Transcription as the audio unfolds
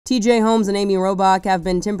J.Holmes and Amy Robach have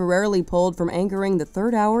been temporarily pulled from anchoring the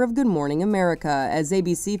third hour of Good Morning America as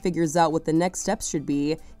ABC figures out what the next steps should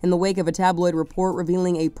be in the wake of a tabloid report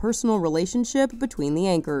revealing a personal relationship between the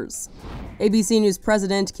anchors. ABC News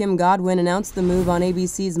President Kim Godwin announced the move on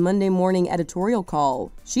ABC's Monday morning editorial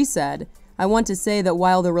call. She said, "I want to say that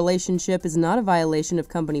while the relationship is not a violation of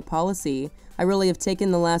company policy, I really have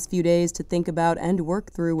taken the last few days to think about and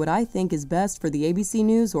work through what I think is best for the ABC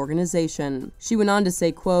News organization." She went on to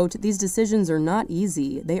say, quote, "These decisions are not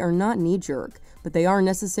easy, they are not knee-jerk, but they are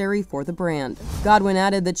necessary for the brand." Godwin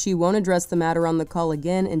added that she won't address the matter on the call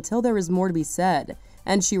again until there is more to be said,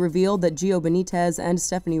 and she revealed that Gio Benitez and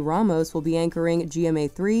Stephanie Ramos will be anchoring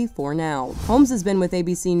GMA3 for now. Holmes has been with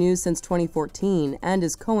ABC News since 2014 and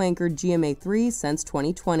has co-anchored GMA3 since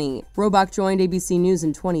 2020. Robach joined ABC News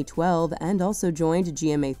in 2012 and also joined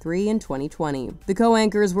GMA3 in 2020. The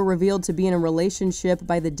co-anchors were revealed to be in a relationship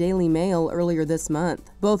by the Daily Mail earlier this month.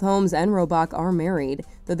 Both Holmes and Robach are married,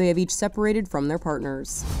 though they have each separated from their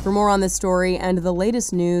partners. For more on this story and the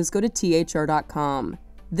latest news, go to THR.com.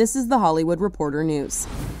 This is the Hollywood Reporter News.